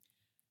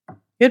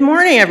Good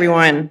morning,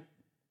 everyone.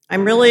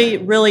 I'm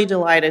really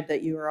delighted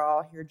that you are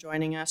all here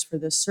joining us for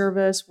this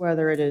service,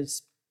 whether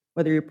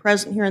you're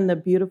present here in the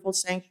beautiful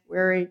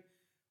sanctuary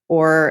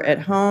or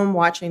at home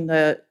watching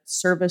the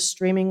service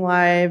streaming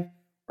live,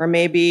 or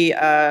maybe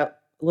a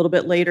little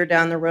bit later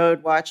down the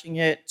road watching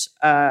it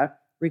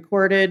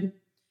recorded.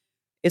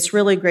 It's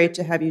really great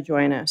to have you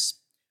join us.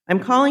 I'm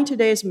calling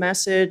today's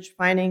message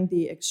Finding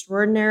the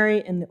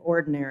Extraordinary in the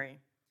Ordinary.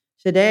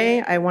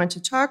 Today, I want to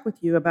talk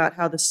with you about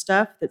how the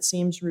stuff that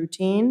seems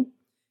routine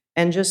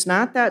and just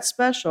not that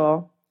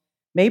special,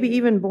 maybe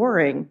even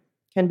boring,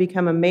 can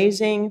become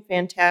amazing,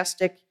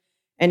 fantastic,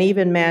 and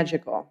even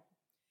magical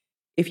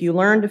if you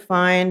learn to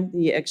find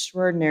the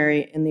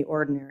extraordinary in the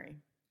ordinary.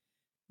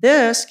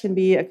 This can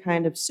be a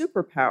kind of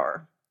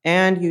superpower,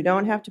 and you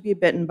don't have to be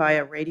bitten by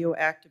a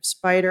radioactive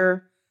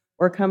spider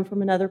or come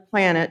from another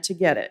planet to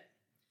get it.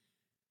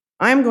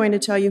 I'm going to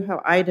tell you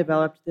how I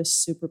developed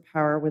this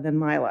superpower within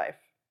my life.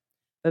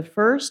 But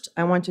first,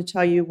 I want to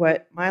tell you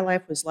what my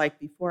life was like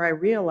before I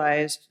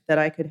realized that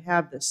I could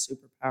have this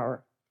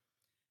superpower.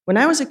 When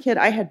I was a kid,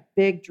 I had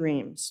big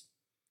dreams.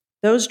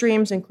 Those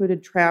dreams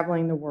included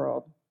traveling the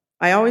world.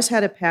 I always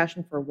had a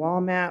passion for wall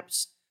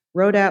maps,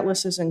 road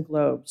atlases, and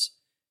globes.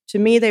 To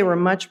me, they were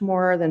much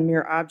more than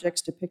mere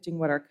objects depicting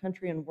what our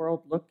country and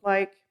world looked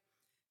like.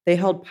 They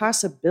held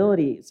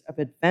possibilities of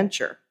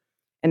adventure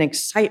and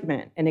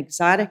excitement and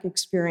exotic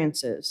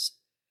experiences.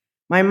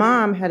 My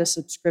mom had a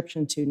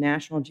subscription to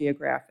National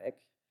Geographic,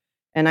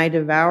 and I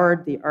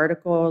devoured the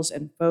articles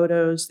and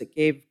photos that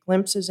gave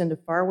glimpses into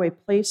faraway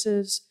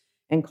places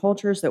and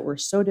cultures that were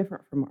so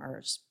different from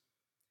ours.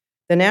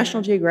 The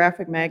National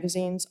Geographic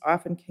magazines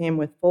often came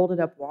with folded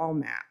up wall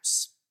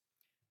maps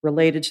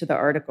related to the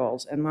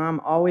articles, and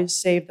Mom always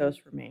saved those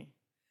for me.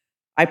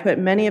 I put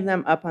many of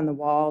them up on the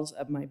walls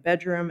of my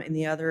bedroom, and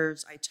the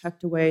others I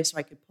tucked away so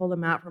I could pull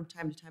them out from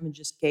time to time and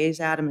just gaze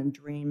at them and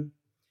dream.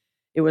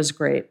 It was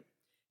great.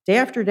 Day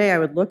after day, I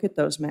would look at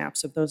those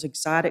maps of those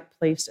exotic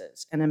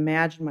places and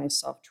imagine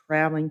myself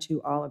traveling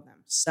to all of them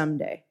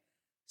someday.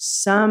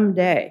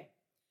 Someday.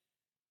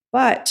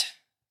 But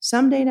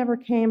someday never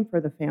came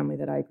for the family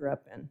that I grew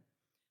up in.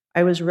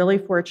 I was really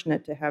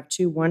fortunate to have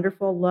two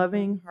wonderful,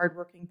 loving,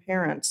 hardworking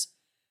parents,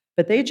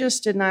 but they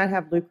just did not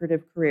have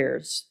lucrative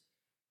careers.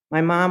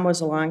 My mom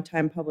was a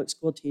longtime public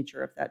school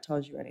teacher, if that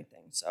tells you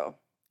anything. So,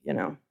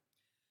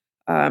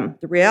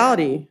 the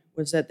reality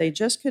was that they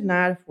just could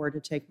not afford to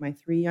take my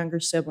three younger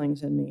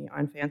siblings and me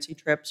on fancy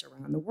trips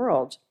around the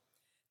world.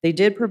 They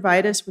did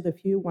provide us with a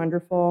few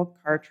wonderful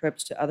car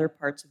trips to other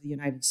parts of the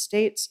United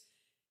States,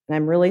 and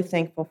I'm really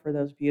thankful for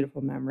those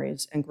beautiful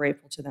memories and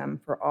grateful to them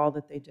for all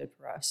that they did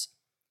for us.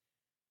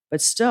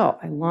 But still,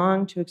 I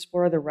long to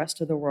explore the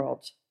rest of the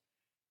world.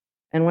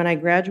 And when I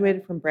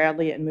graduated from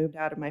Bradley and moved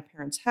out of my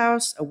parents'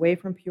 house, away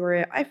from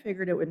Peoria, I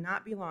figured it would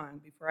not be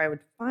long before I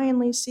would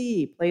finally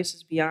see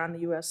places beyond the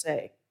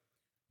USA.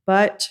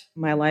 But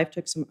my life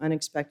took some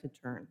unexpected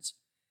turns,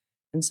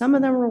 and some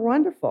of them were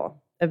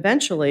wonderful.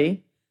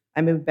 Eventually,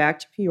 I moved back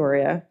to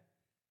Peoria.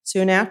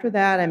 Soon after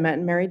that, I met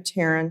and married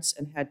Terrence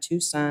and had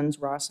two sons,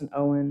 Ross and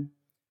Owen.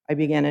 I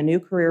began a new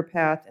career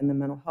path in the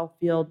mental health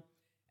field,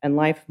 and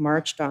life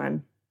marched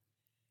on.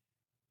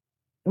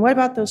 And what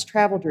about those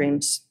travel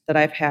dreams that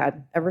I've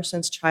had ever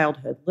since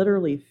childhood,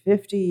 literally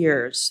 50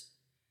 years?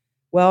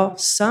 Well,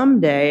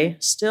 someday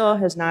still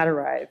has not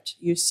arrived.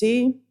 You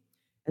see,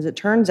 as it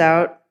turns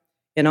out,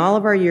 in all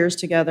of our years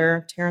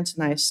together, Terrence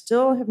and I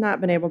still have not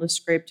been able to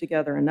scrape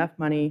together enough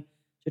money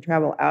to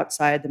travel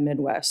outside the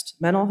Midwest.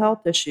 Mental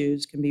health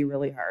issues can be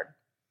really hard.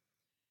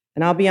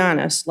 And I'll be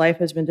honest, life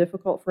has been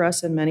difficult for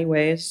us in many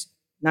ways,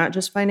 not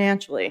just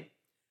financially.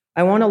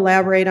 I won't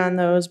elaborate on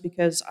those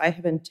because I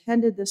have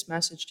intended this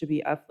message to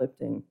be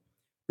uplifting.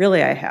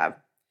 Really, I have.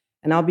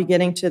 And I'll be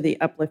getting to the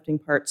uplifting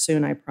part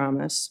soon, I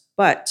promise.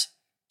 But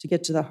to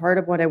get to the heart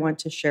of what I want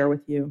to share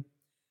with you,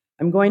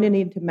 I'm going to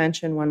need to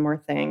mention one more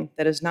thing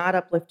that is not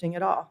uplifting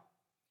at all.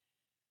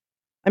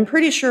 I'm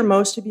pretty sure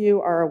most of you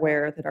are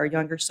aware that our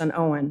younger son,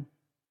 Owen,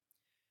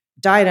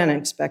 died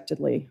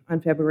unexpectedly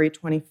on February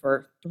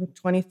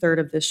 23rd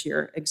of this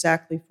year,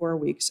 exactly 4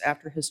 weeks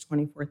after his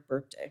 24th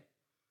birthday.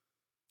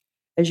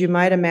 As you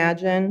might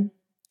imagine,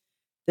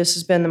 this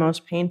has been the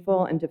most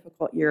painful and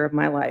difficult year of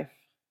my life.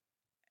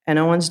 And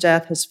Owen's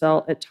death has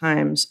felt at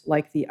times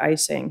like the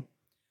icing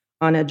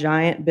on a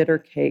giant bitter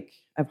cake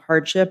of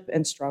hardship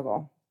and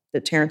struggle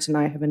that Terrence and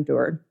I have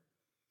endured.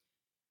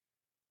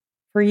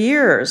 For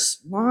years,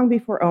 long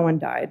before Owen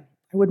died,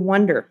 I would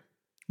wonder,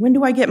 when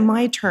do I get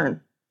my turn?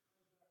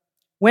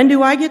 When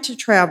do I get to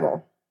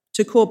travel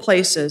to cool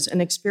places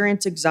and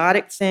experience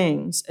exotic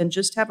things and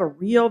just have a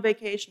real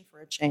vacation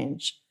for a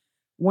change?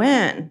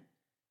 When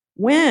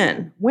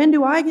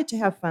do I get to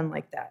have fun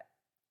like that?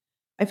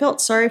 I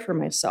felt sorry for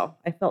myself.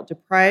 I felt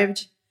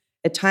deprived.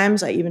 At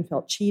times, I even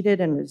felt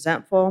cheated and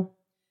resentful.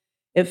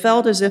 It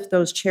felt as if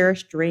those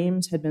cherished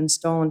dreams had been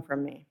stolen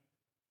from me.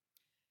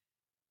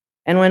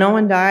 And when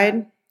Owen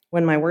died,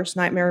 when my worst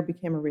nightmare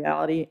became a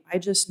reality, I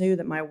just knew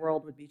that my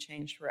world would be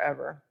changed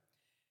forever.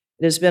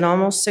 It has been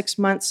almost 6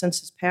 months since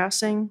his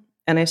passing,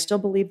 and I still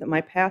believe that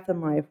my path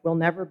in life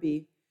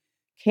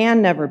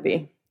can never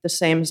be the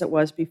same as it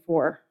was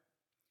before.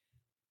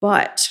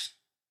 But,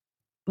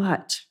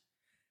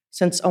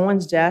 since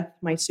Owen's death,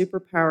 my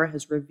superpower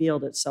has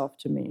revealed itself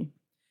to me.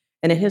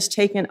 And it has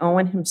taken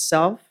Owen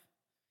himself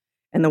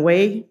and the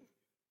way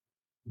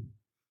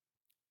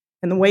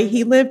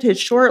he lived his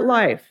short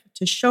life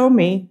to show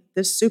me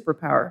this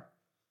superpower.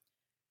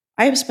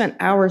 I have spent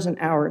hours and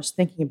hours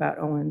thinking about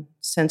Owen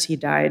since he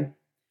died,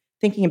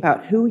 thinking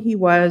about who he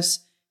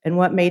was and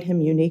what made him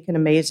unique and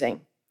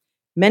amazing.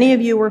 Many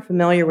of you were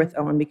familiar with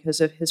Owen because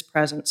of his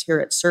presence here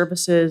at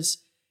services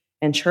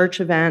and church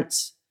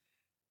events.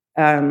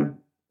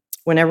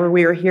 Whenever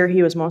we were here,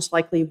 he was most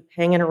likely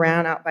hanging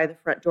around out by the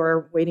front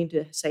door, waiting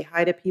to say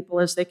hi to people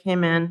as they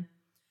came in.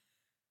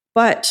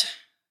 But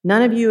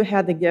none of you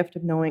had the gift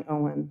of knowing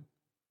Owen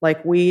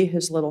like we,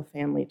 his little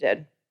family,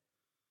 did.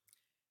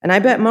 And I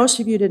bet most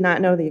of you did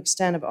not know the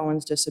extent of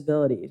Owen's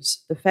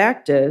disabilities. The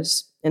fact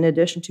is, in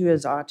addition to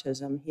his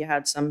autism, he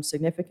had some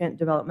significant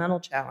developmental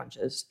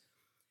challenges.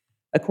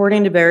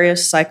 According to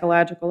various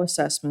psychological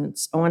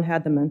assessments, Owen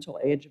had the mental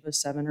age of a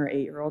 7 or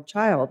 8-year-old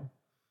child.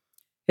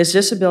 His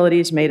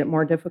disabilities made it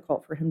more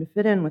difficult for him to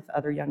fit in with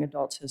other young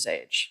adults his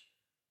age.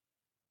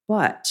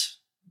 But,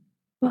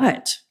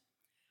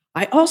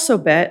 I also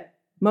bet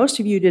most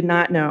of you did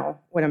not know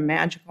what a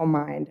magical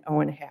mind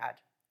Owen had.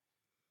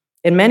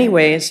 In many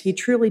ways, he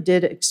truly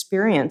did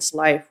experience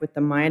life with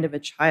the mind of a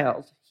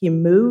child. He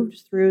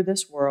moved through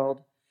this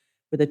world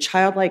with a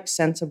childlike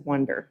sense of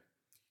wonder.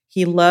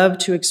 He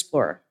loved to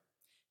explore.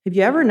 Have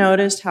you ever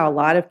noticed how a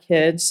lot of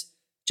kids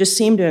just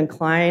seem to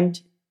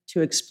inclined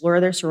to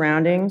explore their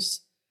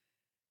surroundings?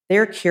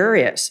 They're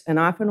curious and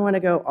often want to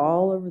go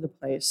all over the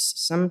place,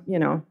 some,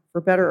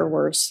 for better or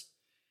worse.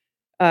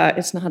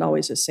 It's not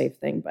always a safe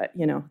thing, but,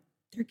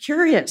 they're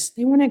curious.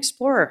 They want to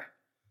explore.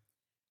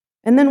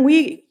 And then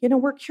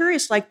we're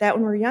curious like that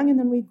when we're young, and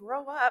then we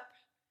grow up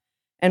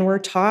and we're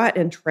taught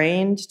and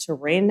trained to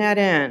rein that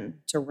in,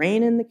 to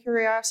rein in the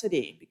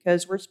curiosity,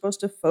 because we're supposed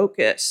to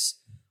focus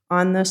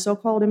on the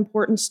so-called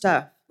important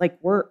stuff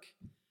like work.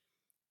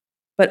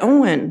 But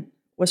Owen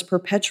was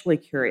perpetually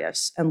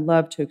curious and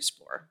loved to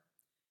explore.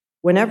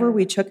 Whenever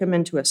we took him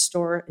into a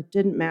store, it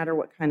didn't matter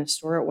what kind of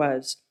store it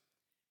was.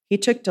 He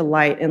took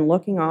delight in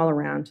looking all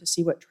around to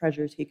see what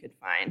treasures he could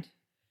find.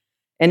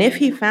 And if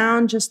he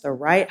found just the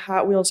right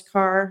Hot Wheels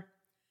car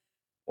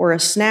or a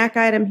snack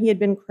item he had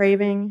been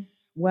craving,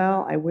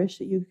 well, I wish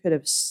that you could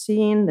have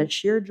seen the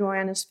sheer joy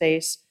on his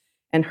face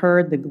and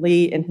heard the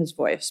glee in his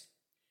voice.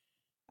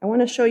 I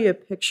want to show you a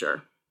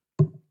picture.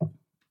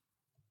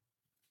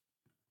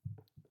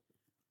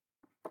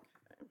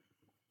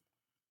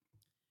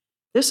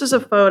 This is a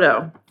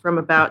photo from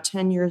about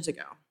 10 years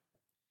ago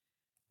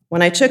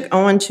when I took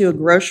Owen to a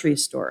grocery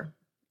store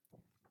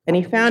and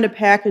he found a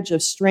package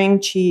of string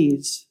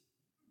cheese.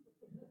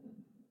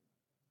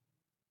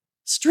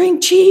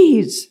 String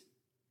cheese!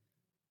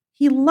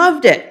 He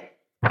loved it.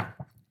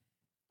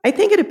 I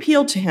think it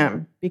appealed to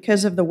him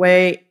because of the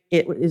way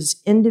it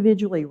is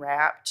individually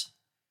wrapped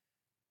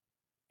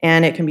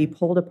and it can be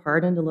pulled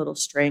apart into little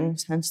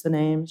strings, hence the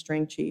name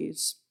string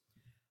cheese.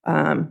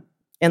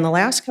 In the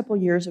last couple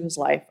years of his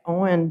life,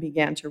 Owen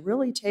began to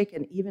really take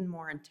an even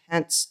more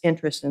intense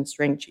interest in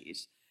string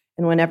cheese.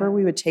 And whenever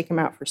we would take him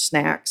out for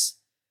snacks,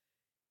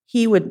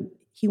 he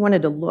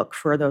wanted to look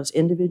for those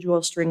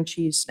individual string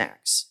cheese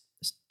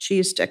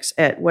sticks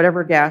at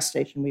whatever gas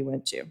station we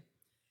went to.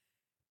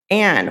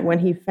 And when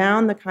he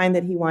found the kind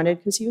that he wanted,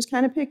 because he was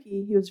kind of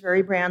picky, he was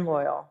very brand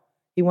loyal.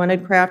 He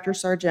wanted Kraft or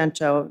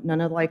Sargento,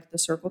 none of like the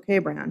Circle K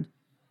brand.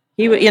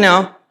 He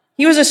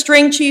was a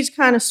string cheese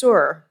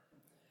connoisseur.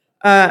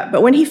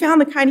 But when he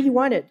found the kind he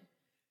wanted,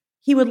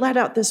 he would let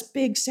out this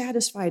big,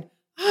 satisfied,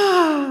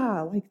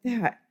 like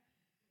that.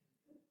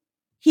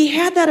 He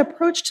had that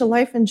approach to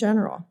life in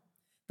general.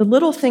 The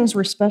little things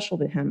were special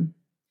to him.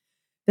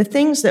 The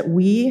things that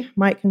we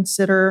might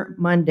consider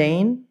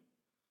mundane,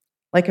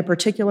 like a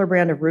particular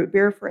brand of root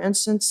beer, for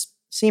instance,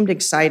 seemed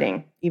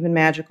exciting, even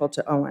magical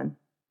to Owen.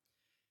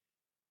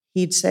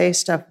 He'd say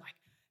stuff like,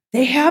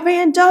 "They have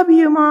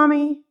A&W,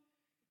 Mommy.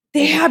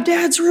 They have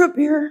Dad's root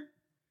beer."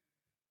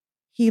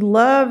 He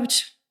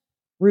loved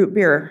root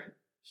beer.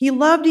 He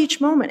loved each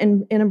moment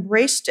and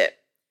embraced it.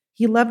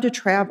 He loved to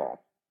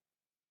travel.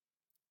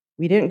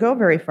 We didn't go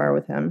very far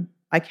with him.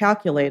 I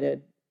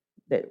calculated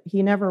that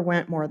he never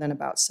went more than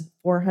about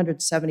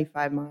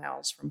 475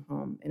 miles from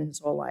home in his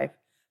whole life,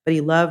 but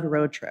he loved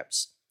road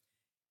trips.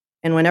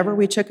 And whenever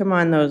we took him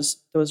on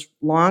those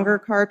longer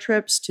car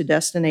trips to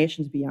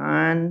destinations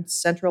beyond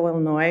central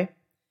Illinois,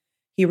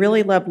 he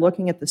really loved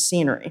looking at the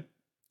scenery,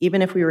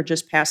 even if we were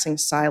just passing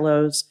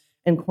silos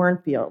and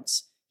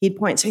cornfields. He'd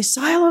point and say,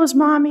 "Silos,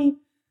 Mommy,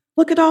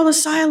 look at all the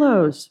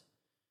silos."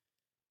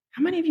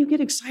 How many of you get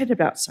excited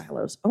about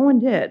silos? Owen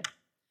did.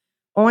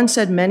 Owen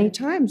said many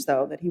times,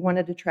 though, that he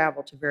wanted to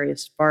travel to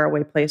various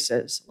faraway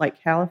places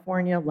like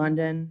California,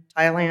 London,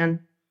 Thailand.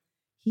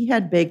 He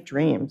had big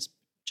dreams,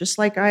 just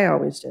like I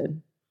always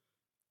did,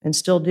 and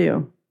still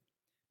do.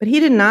 But he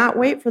did not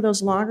wait for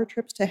those longer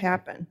trips to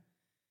happen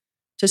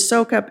to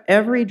soak up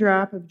every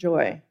drop of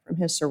joy from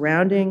his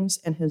surroundings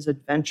and his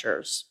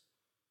adventures.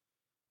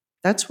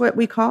 That's what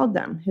we called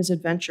them, his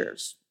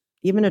adventures.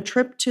 Even a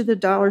trip to the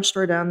dollar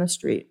store down the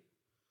street.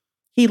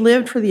 He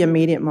lived for the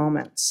immediate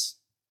moments,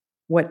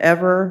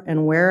 whatever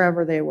and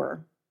wherever they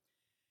were.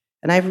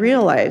 And I've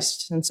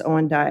realized since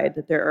Owen died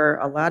that there are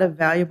a lot of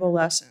valuable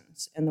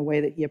lessons in the way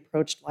that he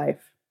approached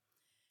life.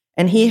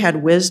 And he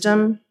had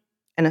wisdom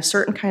and a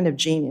certain kind of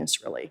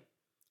genius, really,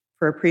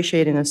 for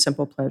appreciating the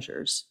simple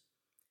pleasures.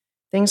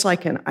 Things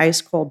like an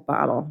ice-cold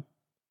bottle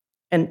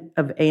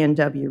of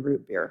A&W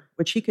root beer,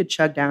 which he could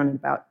chug down in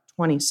about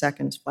 20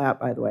 seconds flat,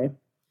 by the way.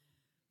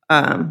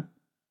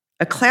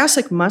 A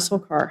classic muscle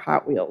car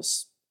Hot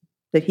Wheels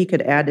that he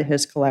could add to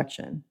his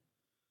collection.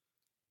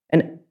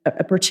 And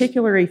a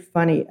particularly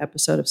funny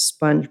episode of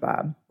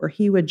SpongeBob where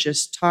he would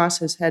just toss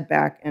his head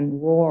back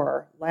and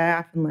roar,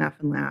 laugh and laugh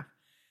and laugh.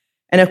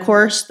 And of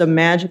course, the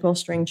magical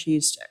string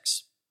cheese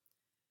sticks.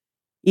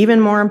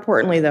 Even more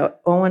importantly, though,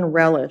 Owen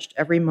relished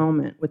every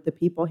moment with the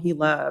people he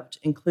loved,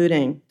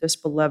 including this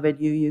beloved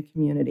UU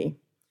community.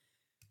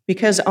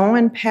 Because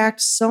Owen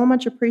packed so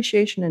much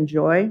appreciation and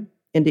joy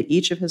into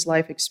each of his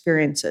life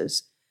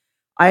experiences,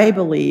 I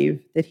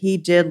believe that he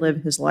did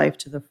live his life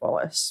to the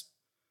fullest.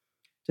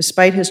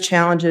 Despite his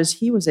challenges,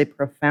 he was a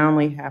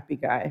profoundly happy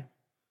guy.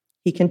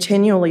 He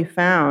continually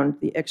found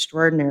the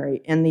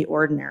extraordinary in the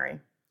ordinary.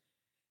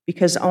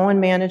 Because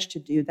Owen managed to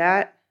do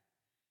that,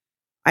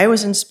 I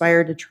was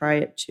inspired to try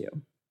it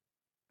too.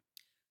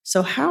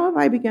 So how have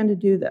I begun to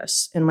do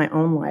this in my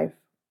own life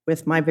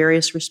with my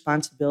various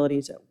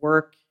responsibilities at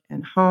work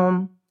and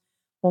home?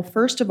 Well,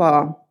 first of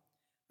all,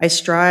 I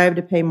strive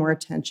to pay more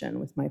attention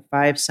with my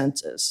 5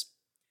 senses.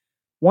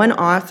 One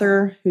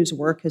author whose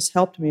work has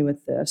helped me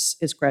with this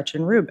is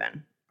Gretchen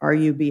Rubin,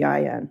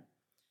 Rubin.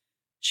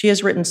 She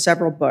has written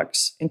several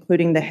books,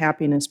 including The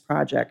Happiness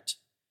Project,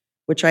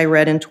 which I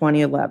read in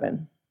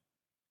 2011.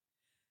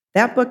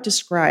 That book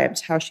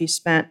describes how she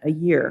spent a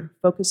year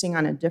focusing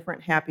on a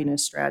different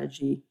happiness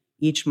strategy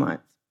each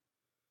month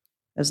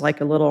as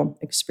like a little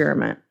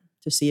experiment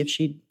to see if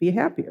she'd be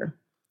happier.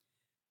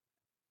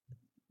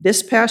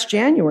 This past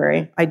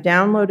January, I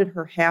downloaded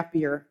her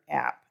Happier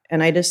app,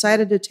 and I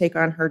decided to take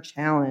on her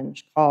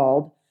challenge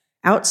called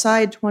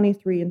Outside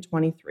 23 and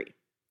 23.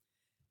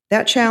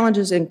 That challenge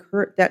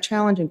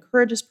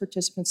encourages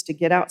participants to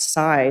get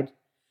outside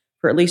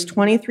for at least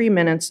 23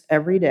 minutes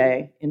every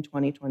day in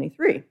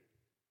 2023,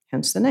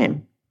 hence the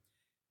name.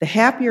 The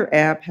Happier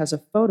app has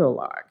a photo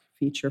log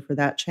feature for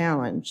that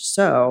challenge,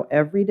 so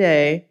every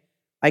day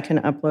I can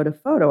upload a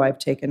photo I've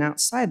taken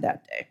outside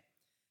that day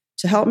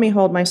to help me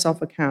hold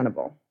myself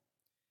accountable.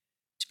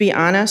 To be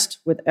honest,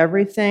 with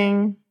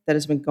everything that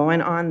has been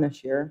going on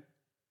this year,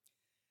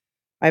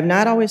 I've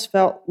not always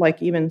felt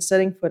like even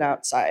setting foot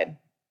outside,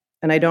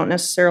 and I don't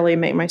necessarily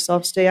make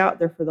myself stay out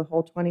there for the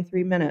whole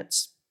 23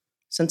 minutes.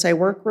 Since I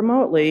work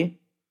remotely,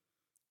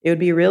 it would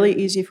be really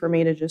easy for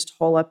me to just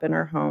hole up in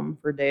our home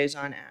for days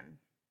on end.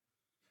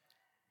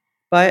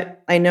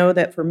 But I know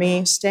that for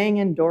me, staying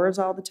indoors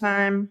all the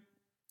time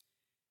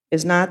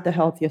is not the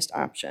healthiest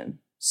option.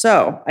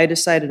 So I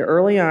decided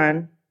early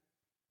on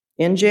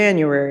in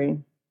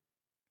January,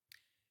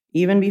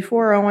 even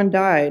before Owen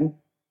died,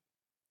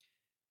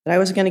 that I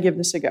was going to give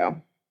this a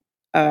go.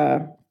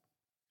 And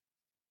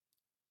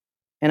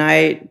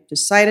I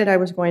decided I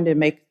was going to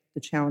make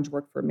the challenge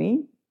work for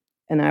me,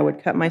 and I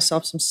would cut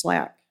myself some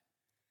slack.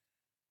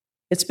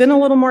 It's been a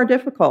little more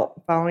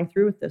difficult following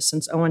through with this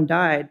since Owen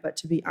died, but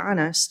to be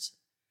honest,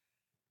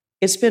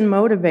 it's been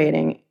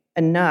motivating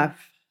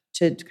enough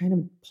to kind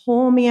of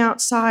pull me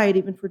outside,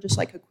 even for just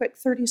like a quick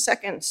 30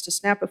 seconds to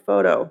snap a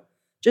photo,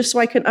 just so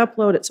I can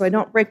upload it so I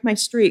don't break my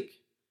streak.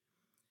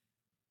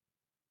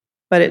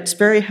 But it's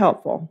very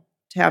helpful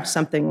to have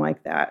something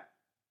like that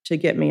to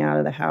get me out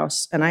of the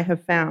house. And I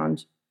have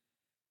found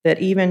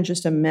that even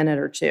just a minute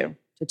or two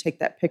to take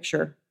that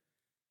picture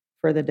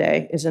for the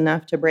day is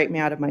enough to break me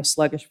out of my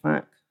sluggish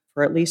funk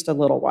for at least a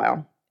little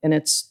while. And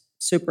it's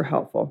super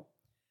helpful.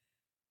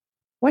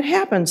 What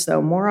happens,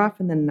 though, more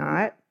often than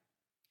not,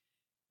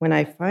 when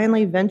I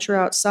finally venture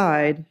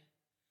outside,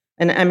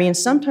 and I mean,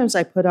 sometimes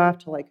I put off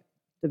to like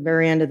the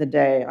very end of the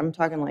day. I'm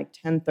talking like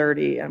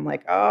 10:30. I'm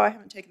like, oh, I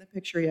haven't taken the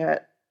picture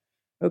yet.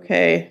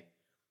 Okay.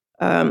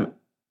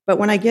 But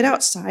when I get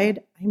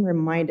outside, I'm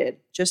reminded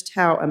just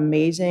how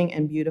amazing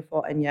and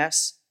beautiful and,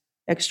 yes,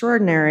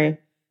 extraordinary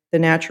the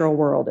natural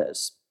world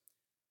is.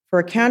 For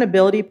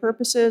accountability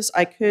purposes,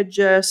 I could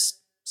just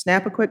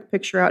snap a quick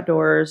picture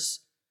outdoors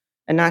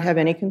and not have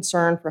any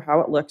concern for how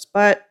it looks.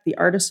 But the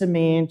artist in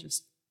me,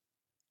 just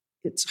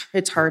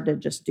it's hard to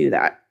just do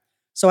that.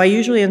 So I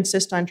usually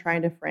insist on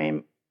trying to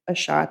frame a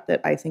shot that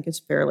I think is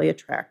fairly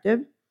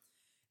attractive.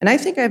 And I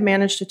think I've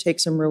managed to take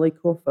some really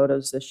cool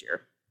photos this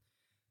year.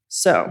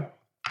 So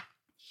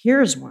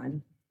here's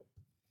one.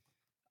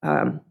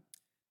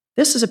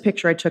 This is a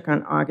picture I took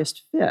on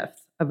August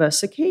 5th of a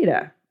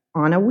cicada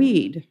on a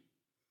weed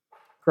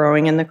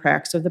growing in the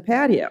cracks of the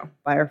patio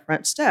by our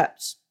front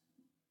steps.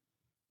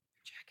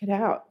 Check it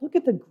out. Look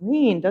at the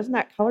green. Doesn't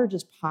that color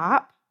just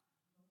pop?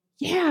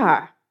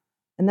 Yeah.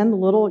 And then the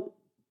little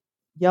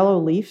yellow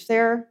leaf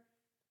there.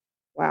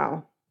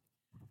 Wow.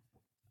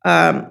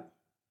 Now,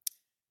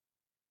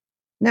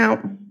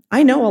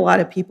 I know a lot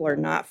of people are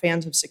not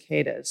fans of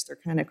cicadas. They're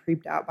kind of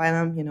creeped out by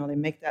them. They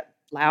make that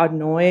loud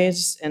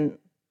noise. And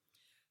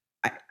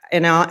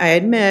I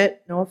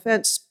admit, no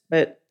offense,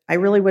 but I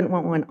really wouldn't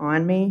want one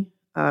on me.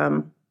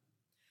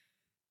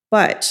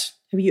 But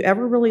have you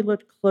ever really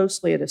looked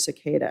closely at a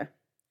cicada?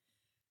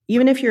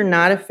 Even if you're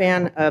not a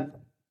fan of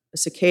a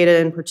cicada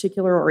in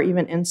particular, or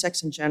even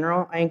insects in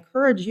general, I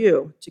encourage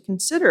you to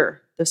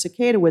consider the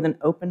cicada with an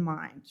open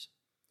mind.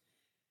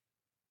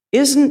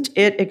 Isn't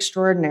it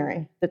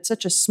extraordinary that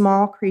such a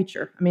small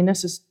creature, I mean,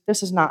 this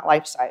is not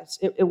life-size.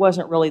 It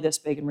wasn't really this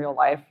big in real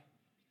life.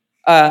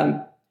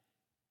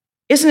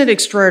 Isn't it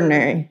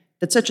extraordinary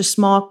that such a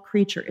small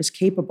creature is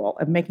capable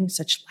of making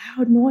such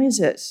loud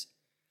noises?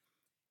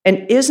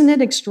 And isn't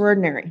it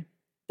extraordinary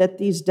that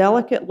these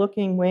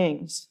delicate-looking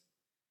wings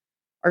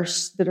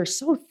that are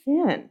so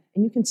thin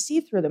and you can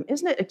see through them?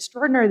 Isn't it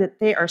extraordinary that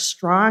they are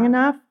strong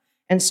enough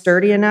and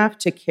sturdy enough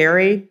to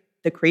carry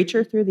the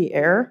creature through the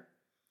air?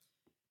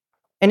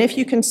 And if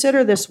you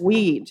consider this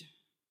weed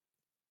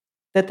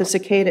that the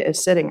cicada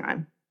is sitting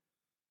on,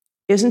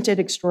 isn't it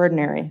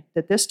extraordinary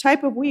that this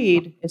type of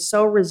weed is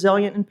so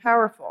resilient and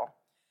powerful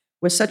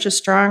with such a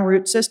strong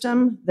root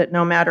system that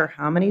no matter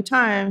how many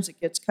times it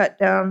gets cut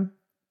down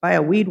by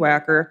a weed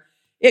whacker,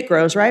 it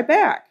grows right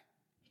back?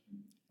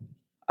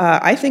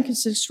 I think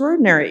it's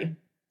extraordinary.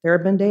 There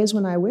have been days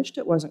when I wished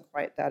it wasn't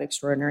quite that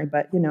extraordinary,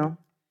 but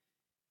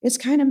it's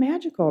kind of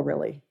magical,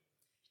 really.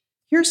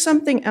 Here's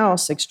something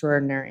else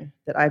extraordinary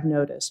that I've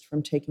noticed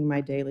from taking my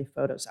daily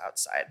photos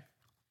outside.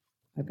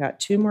 I've got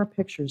 2 more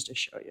pictures to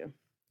show you.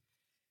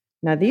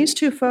 Now, these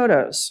 2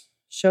 photos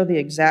show the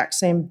exact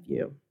same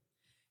view.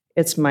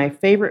 It's my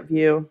favorite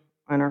view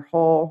on our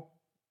whole,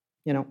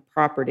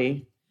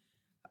 property.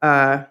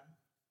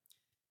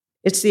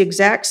 It's the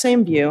exact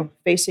same view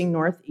facing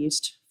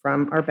northeast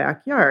from our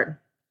backyard.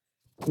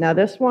 Now,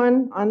 this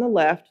one on the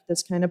left,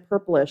 that's kind of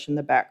purplish in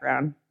the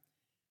background,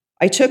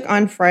 I took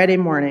on Friday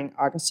morning,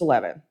 August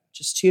 11th,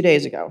 just 2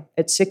 days ago,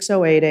 at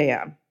 6:08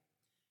 a.m.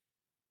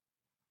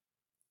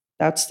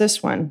 That's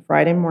this one,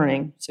 Friday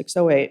morning,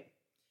 6:08.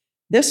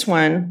 This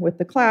one with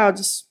the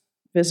clouds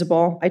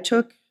visible, I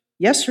took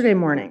yesterday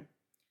morning,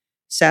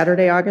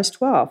 Saturday, August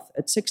 12th,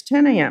 at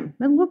 6:10 a.m.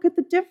 And look at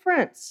the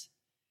difference.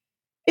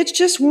 It's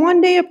just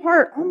 1 day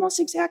apart, almost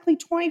exactly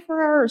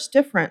 24 hours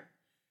different.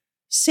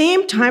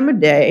 Same time of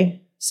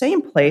day,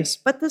 same place,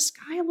 but the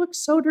sky looks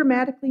so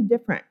dramatically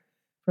different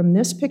from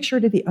this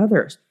picture to the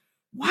others.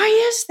 Why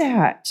is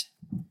that?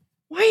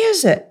 Why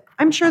is it?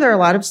 I'm sure there are a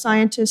lot of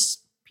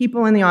scientists,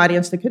 people in the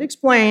audience that could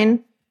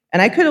explain,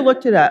 and I could have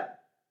looked it up,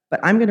 but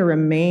I'm going to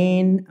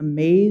remain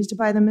amazed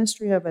by the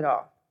mystery of it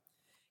all.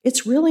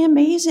 It's really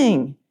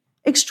amazing,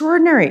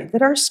 extraordinary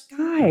that our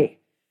sky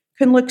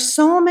can look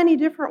so many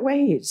different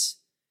ways.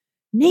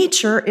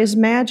 Nature is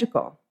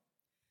magical.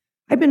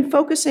 I've been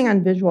focusing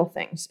on visual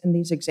things in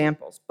these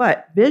examples,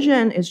 but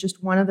vision is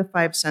just one of the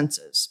 5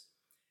 senses.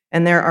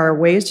 And there are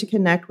ways to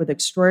connect with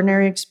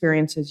extraordinary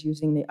experiences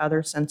using the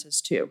other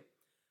senses too.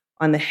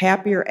 On the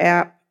Happier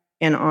app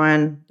and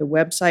on the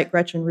website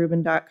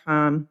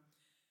GretchenRubin.com,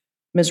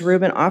 Ms.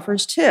 Rubin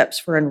offers tips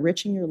for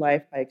enriching your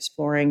life by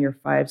exploring your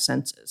 5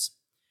 senses.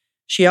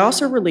 She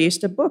also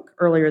released a book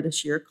earlier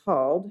this year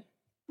called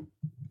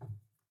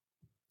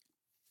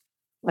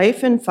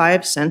Life in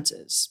 5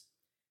 Senses: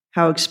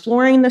 How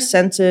Exploring the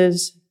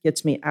Senses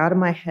Gets Me Out of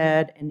My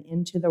Head and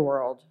Into the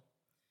World,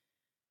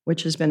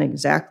 which has been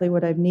exactly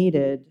what I've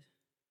needed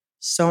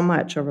so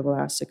much over the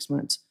last 6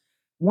 months.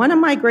 One of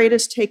my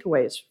greatest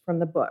takeaways from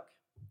the book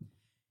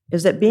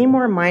is that being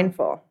more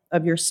mindful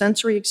of your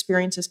sensory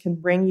experiences can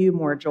bring you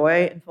more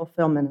joy and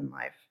fulfillment in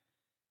life.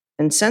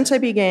 And since I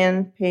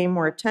began paying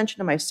more attention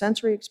to my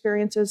sensory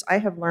experiences, I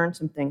have learned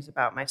some things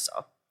about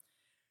myself.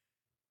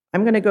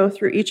 I'm going to go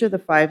through each of the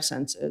 5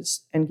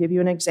 senses and give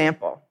you an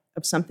example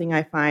of something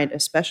I find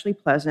especially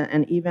pleasant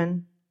and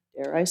even,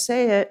 dare I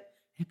say it,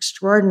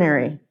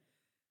 extraordinary.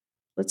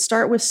 Let's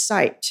start with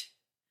sight.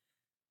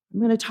 I'm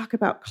going to talk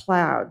about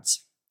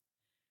clouds.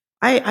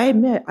 I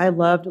admit I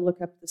love to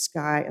look up at the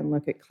sky and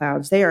look at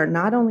clouds. They are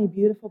not only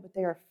beautiful, but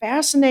they are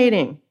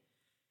fascinating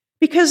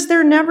because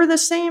they're never the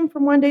same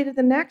from one day to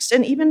the next,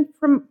 and even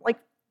from like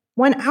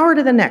 1 hour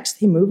to the next.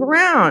 They move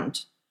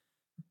around.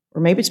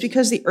 Or maybe it's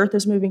because the earth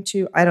is moving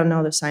too. I don't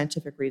know the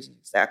scientific reasons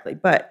exactly,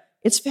 but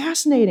it's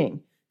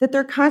fascinating that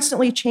they're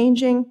constantly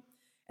changing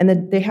and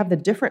that they have the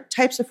different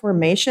types of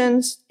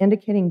formations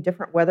indicating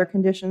different weather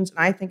conditions, and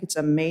I think it's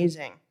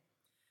amazing.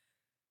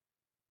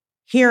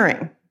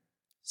 Hearing.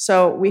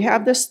 So we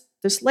have this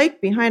lake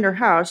behind our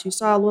house. You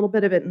saw a little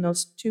bit of it in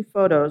those 2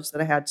 photos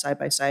that I had side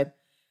by side.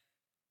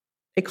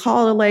 They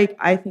call it a lake.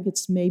 I think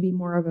it's maybe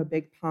more of a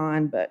big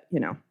pond, but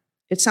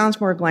it sounds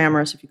more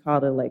glamorous if you call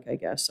it a lake, I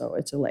guess. So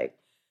it's a lake.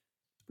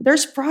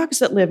 There's frogs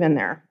that live in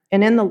there,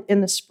 and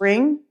in the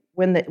spring,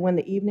 when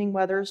the evening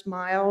weather's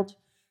mild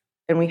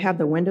and we have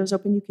the windows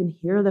open, you can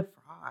hear the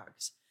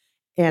frogs.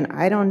 And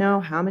I don't know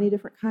how many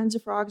different kinds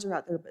of frogs are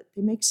out there, but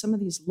they make some of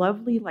these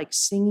lovely, like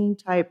singing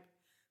type,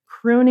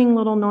 crooning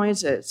little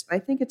noises. I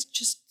think it's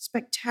just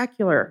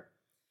spectacular.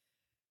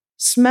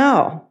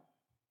 Smell.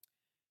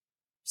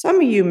 Some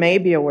of you may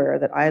be aware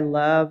that I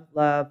love,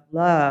 love,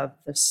 love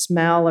the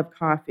smell of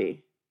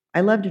coffee.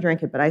 I love to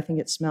drink it, but I think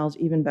it smells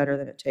even better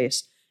than it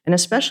tastes. And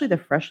especially the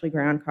freshly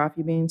ground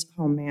coffee beans.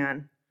 Oh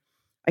man,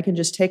 I can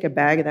just take a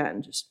bag of that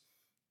and just,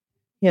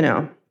 you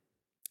know.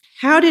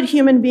 How did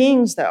human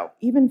beings, though,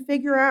 even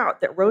figure out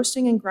that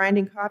roasting and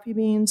grinding coffee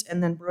beans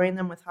and then brewing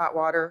them with hot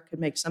water could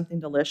make something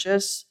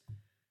delicious?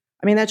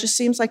 I mean, that just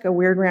seems like a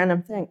weird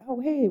random thing. Oh,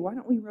 hey, why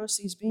don't we roast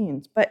these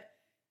beans? But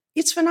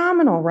it's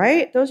phenomenal,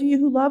 right? Those of you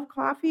who love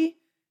coffee,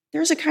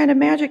 there's a kind of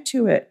magic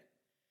to it.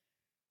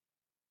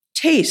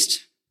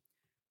 Taste.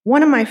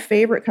 One of my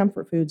favorite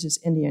comfort foods is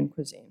Indian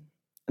cuisine.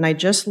 And I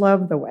just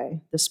love the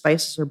way the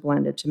spices are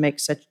blended to make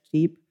such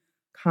deep,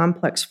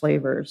 complex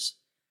flavors.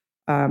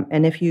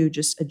 And if you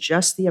just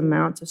adjust the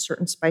amounts of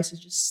certain spices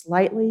just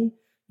slightly,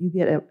 you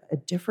get a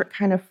different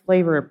kind of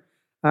flavor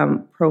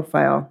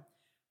profile.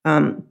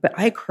 But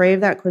I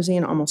crave that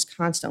cuisine almost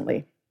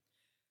constantly.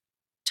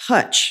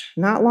 Touch.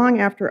 Not long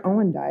after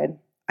Owen died,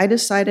 I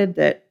decided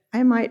that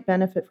I might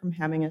benefit from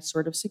having a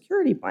sort of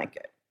security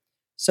blanket,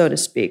 so to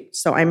speak.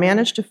 So I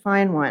managed to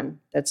find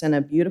one that's in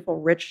a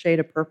beautiful, rich shade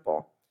of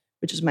purple,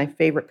 which is my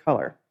favorite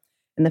color.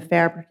 And the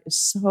fabric is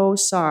so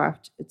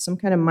soft. It's some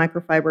kind of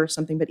microfiber or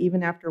something, but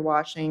even after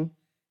washing,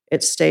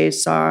 it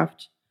stays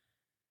soft.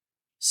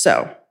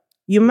 So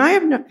you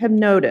might have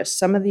noticed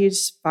some of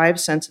these 5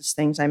 senses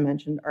things I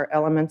mentioned are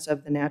elements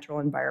of the natural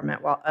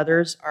environment, while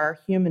others are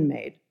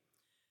human-made.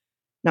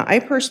 Now, I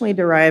personally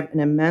derive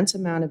an immense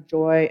amount of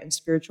joy and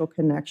spiritual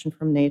connection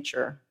from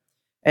nature.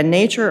 And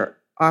nature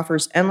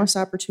offers endless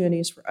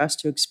opportunities for us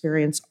to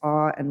experience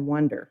awe and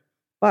wonder.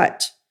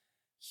 But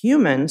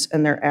humans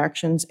and their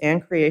actions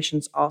and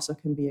creations also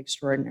can be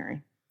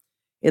extraordinary.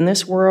 In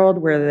this world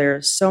where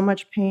there's so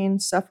much pain,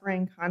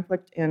 suffering,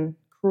 conflict, and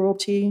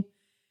cruelty,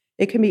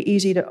 it can be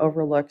easy to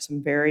overlook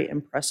some very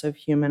impressive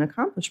human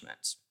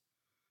accomplishments.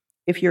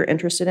 If you're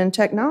interested in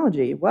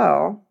technology,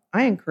 well,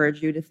 I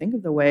encourage you to think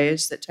of the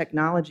ways that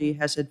technology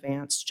has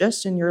advanced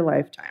just in your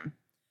lifetime.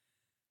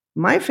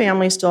 My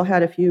family still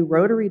had a few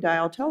rotary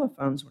dial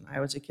telephones when I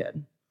was a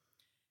kid.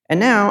 And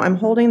now I'm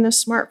holding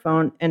this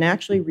smartphone and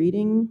actually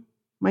reading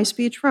my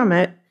speech from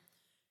it.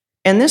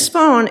 And this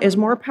phone is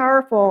more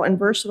powerful and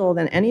versatile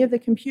than any of the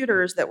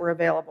computers that were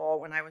available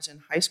when I was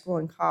in high school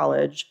and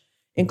college,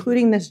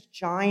 including this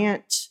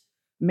giant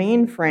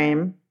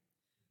mainframe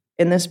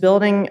in this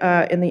building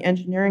in the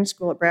engineering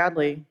school at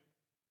Bradley.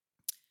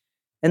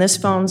 And this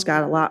phone's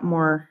got a lot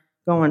more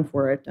going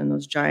for it than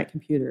those giant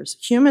computers.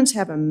 Humans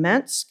have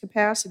immense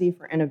capacity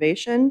for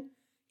innovation,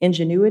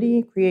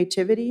 ingenuity,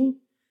 creativity,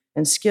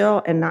 and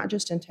skill, and not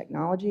just in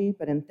technology,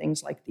 but in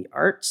things like the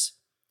arts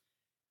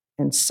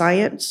and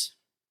science.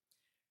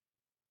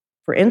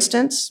 For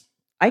instance,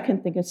 I can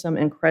think of some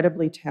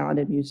incredibly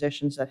talented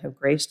musicians that have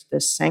graced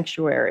this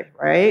sanctuary,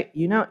 right?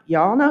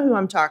 Y'all know who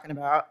I'm talking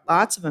about,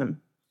 lots of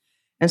them.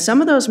 And some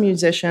of those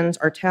musicians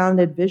are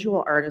talented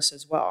visual artists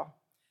as well.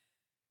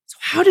 So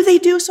how do they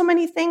do so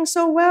many things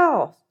so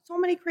well? So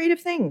many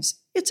creative things.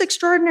 It's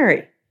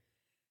extraordinary.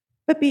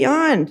 But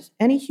beyond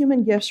any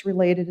human gifts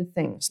related to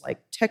things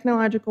like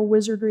technological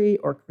wizardry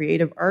or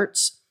creative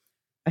arts,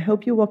 I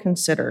hope you will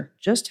consider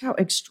just how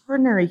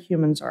extraordinary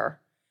humans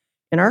are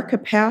in our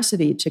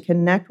capacity to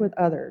connect with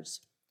others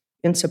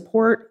in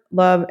support,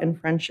 love, and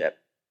friendship.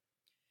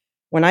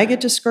 When I get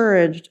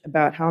discouraged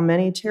about how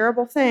many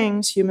terrible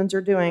things humans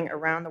are doing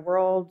around the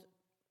world,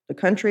 the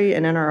country,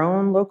 and in our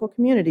own local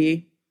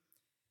community,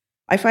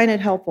 I find it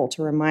helpful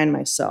to remind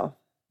myself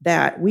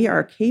that we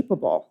are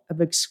capable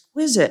of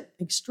exquisite,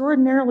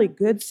 extraordinarily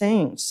good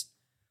things.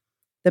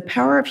 The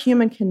power of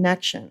human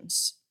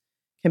connections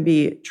can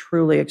be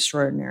truly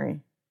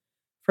extraordinary.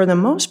 For the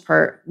most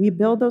part, we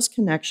build those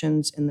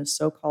connections in the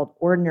so-called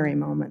ordinary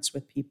moments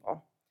with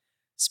people.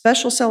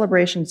 Special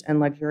celebrations and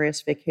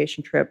luxurious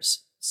vacation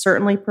trips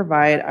certainly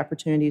provide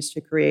opportunities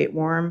to create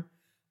warm,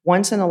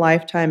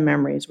 once-in-a-lifetime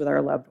memories with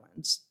our loved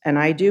ones. And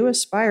I do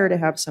aspire to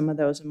have some of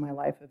those in my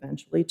life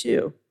eventually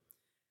too.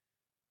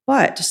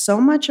 But so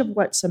much of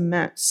what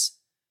cements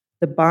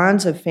the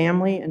bonds of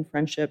family and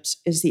friendships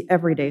is the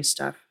everyday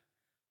stuff.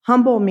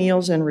 Humble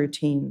meals and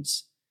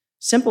routines,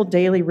 simple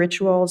daily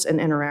rituals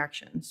and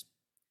interactions.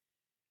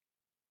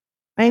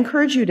 I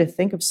encourage you to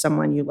think of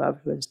someone you love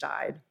who has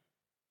died.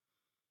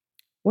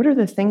 What are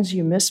the things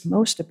you miss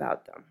most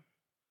about them?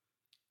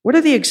 What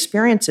are the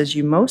experiences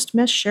you most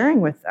miss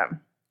sharing with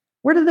them?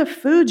 What are the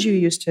foods you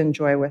used to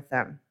enjoy with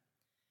them?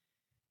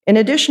 In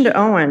addition to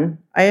Owen,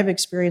 I have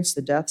experienced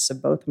the deaths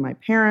of both of my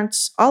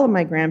parents, all of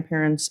my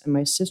grandparents, and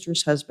my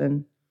sister's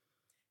husband.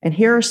 And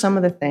here are some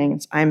of the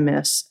things I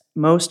miss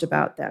most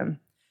about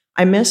them.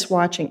 I miss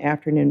watching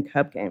afternoon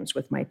Cub games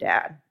with my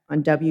dad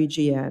on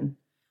WGN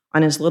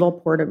on his little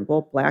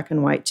portable black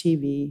and white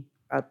TV.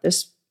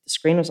 The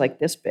screen was like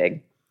this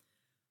big,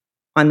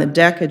 on the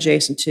deck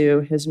adjacent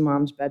to his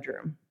mom's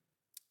bedroom.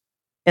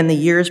 and the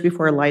years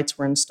before lights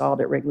were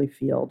installed at Wrigley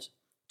Field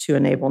to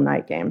enable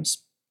night games.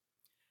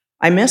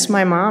 I miss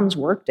my mom's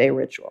workday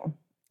ritual.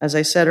 As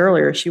I said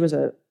earlier, she was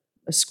a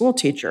school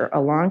teacher, a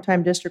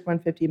longtime District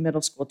 150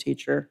 middle school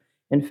teacher,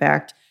 in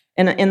fact.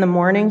 And in the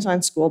mornings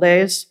on school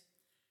days,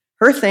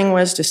 her thing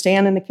was to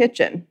stand in the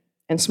kitchen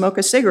and smoke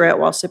a cigarette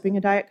while sipping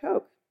a Diet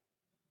Coke.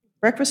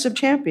 Breakfast of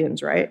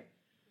champions, right?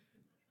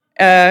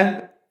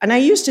 And I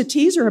used to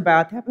tease her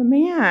about that, but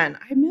man,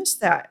 I miss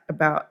that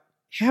about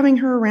having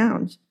her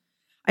around.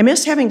 I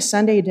missed having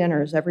Sunday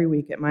dinners every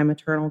week at my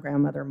maternal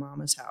grandmother,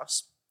 Mama's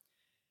house.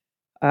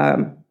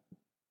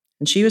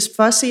 And she was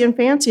fussy and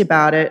fancy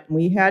about it.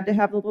 We had to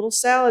have the little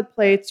salad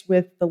plates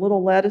with the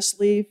little lettuce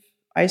leaf,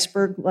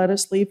 iceberg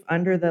lettuce leaf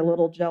under the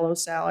little Jell-O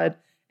salad,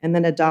 and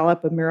then a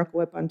dollop of Miracle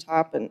Whip on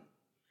top. And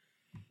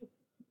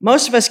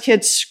most of us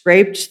kids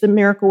scraped the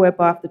Miracle Whip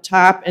off the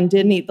top and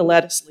didn't eat the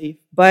lettuce leaf,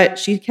 but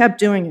she kept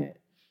doing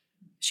it.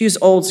 She was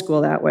old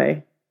school that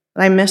way.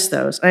 But I miss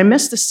those. I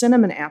miss the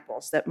cinnamon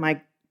apples that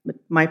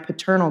my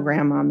paternal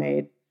grandma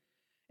made.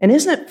 And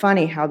isn't it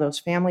funny how those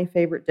family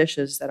favorite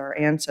dishes that our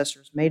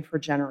ancestors made for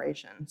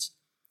generations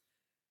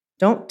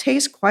don't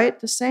taste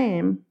quite the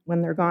same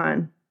when they're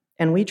gone?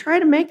 And we try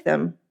to make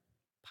them,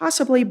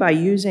 possibly by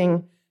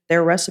using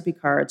their recipe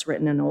cards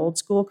written in old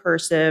school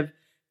cursive,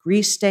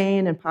 grease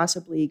stained, and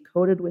possibly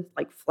coated with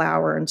like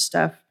flour and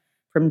stuff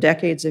from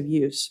decades of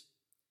use.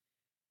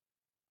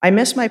 I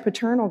miss my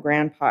paternal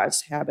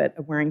grandpa's habit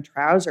of wearing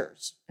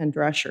trousers and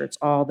dress shirts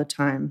all the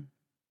time.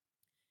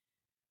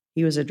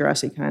 He was a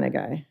dressy kind of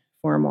guy.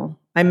 Formal.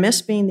 I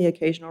miss being the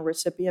occasional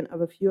recipient of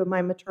a few of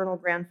my maternal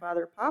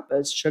grandfather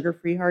Papa's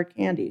sugar-free hard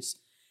candies.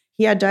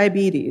 He had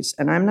diabetes,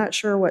 and I'm not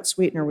sure what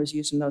sweetener was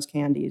used in those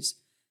candies.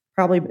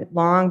 Probably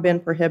long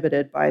been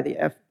prohibited by the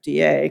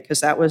FDA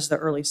because that was the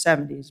early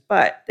 70s,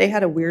 but they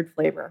had a weird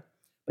flavor.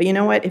 But you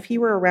know what? If he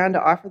were around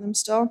to offer them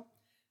still,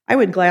 I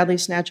would gladly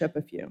snatch up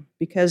a few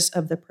because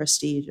of the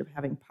prestige of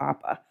having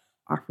Papa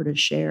offer to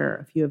share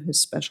a few of his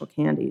special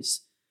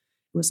candies.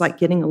 It was like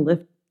getting a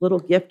little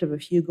gift of a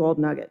few gold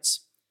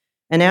nuggets.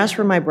 And as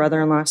for my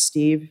brother-in-law,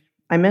 Steve,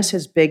 I miss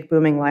his big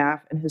booming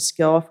laugh and his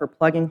skill for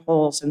plugging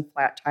holes in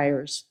flat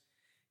tires.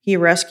 He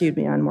rescued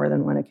me on more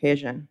than one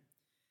occasion.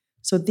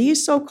 So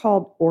these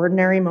so-called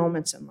ordinary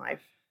moments in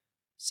life,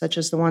 such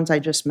as the ones I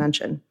just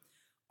mentioned,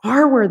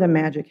 are where the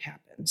magic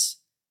happens.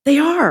 They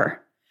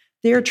are.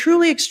 They are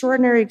truly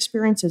extraordinary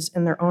experiences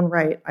in their own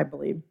right, I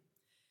believe.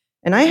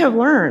 And I have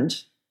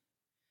learned,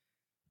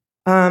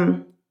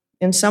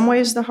 in some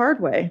ways the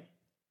hard way,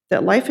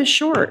 that life is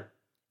short.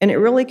 And it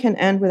really can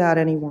end without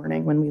any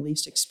warning when we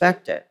least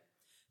expect it.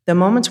 The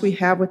moments we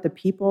have with the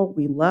people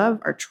we love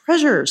are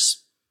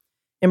treasures.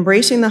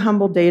 Embracing the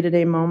humble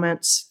day-to-day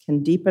moments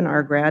can deepen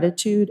our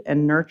gratitude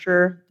and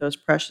nurture those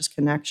precious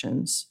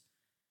connections.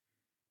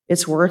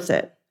 It's worth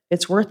it.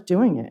 It's worth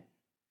doing it.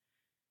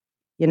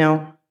 You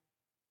know,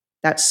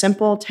 that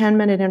simple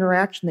 10-minute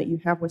interaction that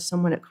you have with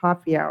someone at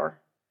coffee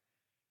hour,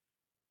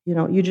 you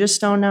know, you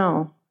just don't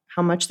know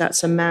how much that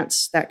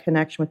cements that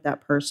connection with that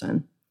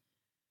person.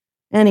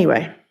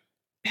 Anyway,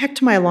 back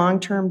to my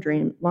long-time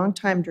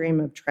dream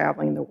of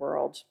traveling the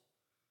world.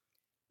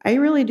 I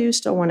really do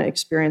still want to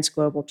experience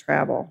global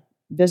travel,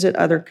 visit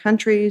other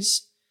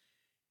countries,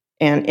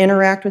 and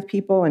interact with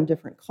people in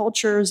different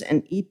cultures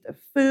and eat the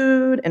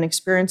food and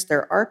experience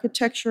their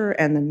architecture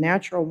and the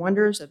natural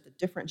wonders of the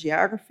different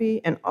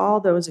geography and all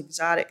those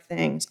exotic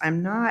things.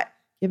 I'm not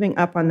giving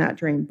up on that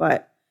dream,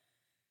 but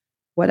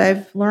what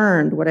I've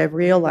learned, what I've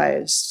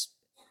realized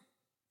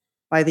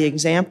by the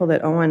example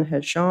that Owen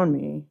has shown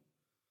me,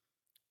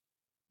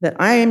 that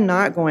I am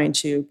not going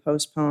to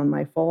postpone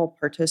my full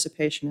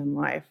participation in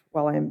life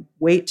while I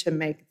wait to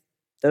make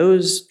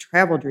those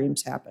travel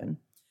dreams happen.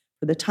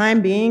 For the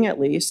time being, at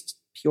least,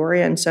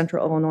 Peoria and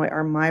Central Illinois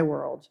are my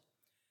world,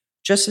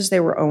 just as they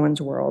were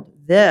Owen's world.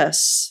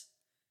 This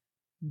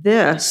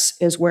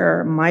is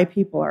where my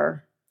people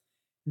are.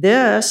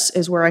 This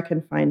is where I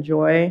can find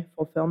joy,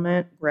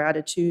 fulfillment,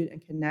 gratitude,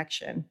 and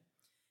connection.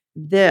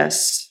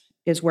 This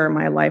is where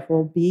my life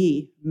will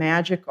be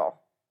magical.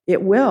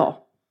 It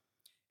will.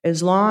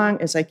 As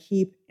long as I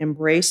keep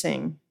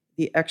embracing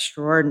the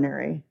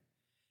extraordinary,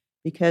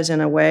 because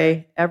in a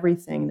way,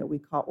 everything that we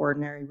call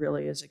ordinary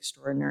really is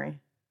extraordinary.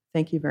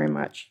 Thank you very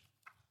much.